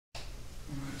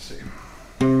see.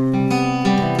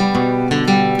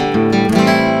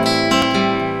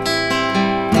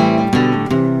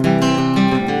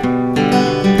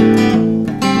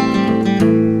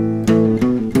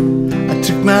 I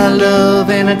took my love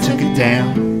and I took it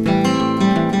down.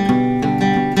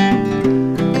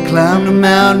 I climbed a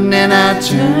mountain and I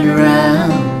turned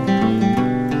around,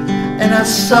 and I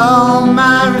saw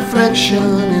my reflection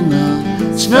in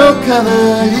the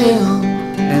snow-covered hill,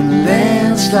 and the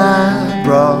landslide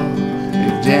brought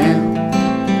it down.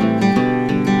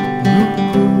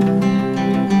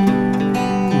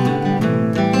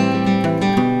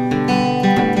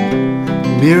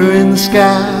 Mirror in the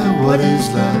sky, what is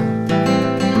love?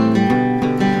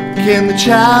 Can the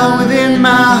child within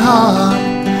my heart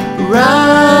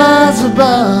rise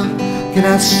above? Can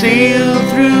I sail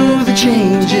through the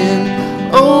changing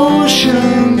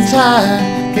ocean tide?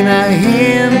 Can I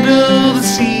handle the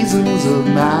seasons of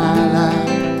my life?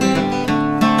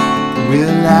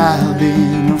 Well, I've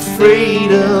been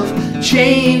afraid of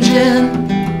changing,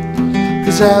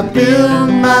 'cause I built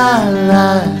my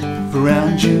life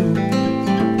around you.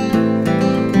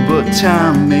 But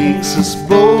time makes us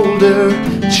bolder,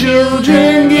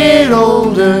 children get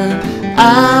older,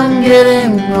 I'm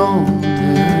getting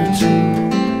older too.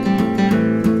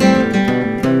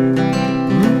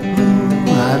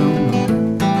 I don't know.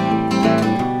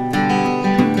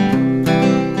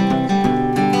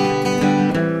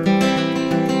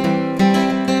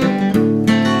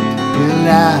 Well,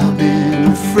 I've been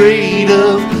afraid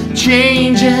of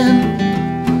changing,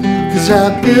 'cause I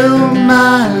built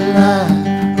my life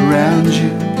around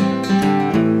you.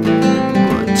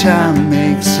 But time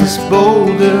makes us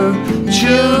bolder,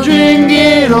 children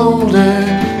get older,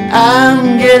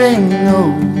 I'm getting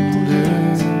older.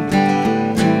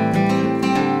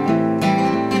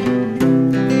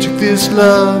 Took this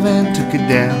love and took it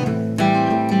down,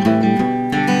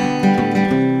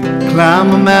 climb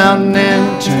a mountain and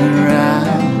turn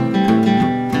around,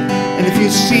 and if you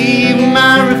see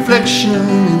my reflection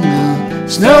in the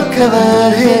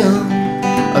snow-covered hill,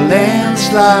 a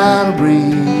landslide will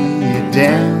bring you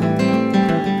down.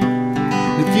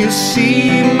 If you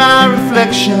see my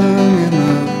reflection in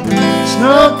the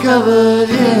snow-covered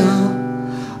hill,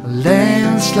 a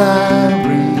landslide will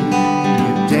bring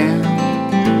you down.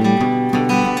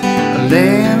 A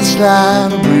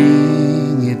landslide will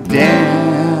bring you down.